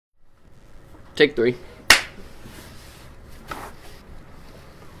Take 3.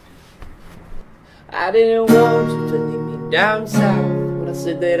 I didn't want you to leave me down south when I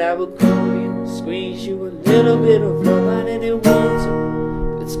said that I would call you, squeeze you a little bit of love. I didn't want to,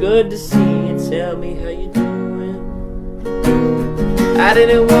 but it's good to see you. Tell me how you doing. I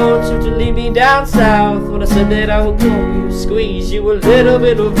didn't want you to leave me down south when I said that I would call you, squeeze you a little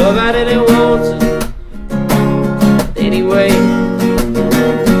bit of love. I didn't want to. Anyway,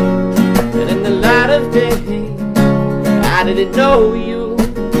 and in the light of day, I didn't know you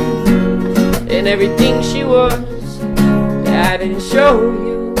and everything she was. I didn't show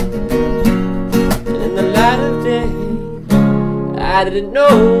you, and in the light of day, I didn't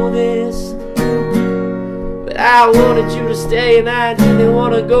know this. But I wanted you to stay and I didn't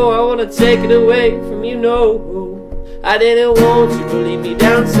want to go. I want to take it away from you, no. I didn't want you to leave me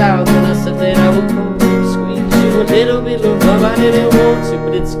down south when I said that I would come and squeeze you a little bit of love. I didn't want to,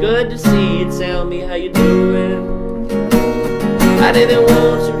 but it's good to see you. Tell me how you doing. I didn't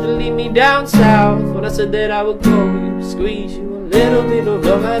want you to leave me down south when I said that I would call you, squeeze you a little bit of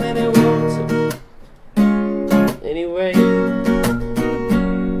love. I didn't want to. Anyway,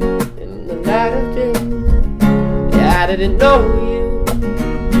 in the light of day, yeah, I didn't know you,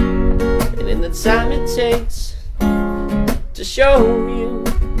 and in the time it takes to show you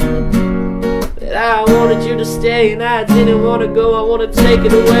that I wanted you to stay and I didn't want to go. I want to take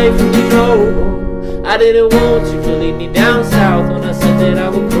it away from you, no. I didn't want you to leave me down south when I said that I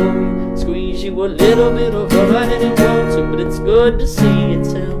would call you, squeeze you a little bit of love. I didn't want to, but it's good to see you.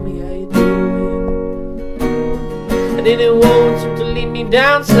 Tell me how you doing. I didn't want you to leave me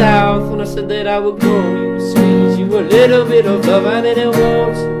down south when I said that I would call you, squeeze you a little bit of love. I didn't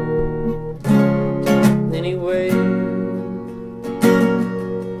want to. Anyway,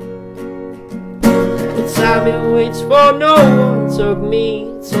 the time it waits for no one. Took me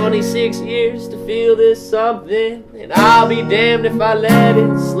 26 years to feel this something, and I'll be damned if I let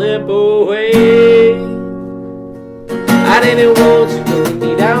it slip away. I didn't want you to leave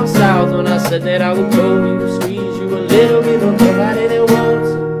me down south when I said that I would call you, squeeze you a little bit of love. I didn't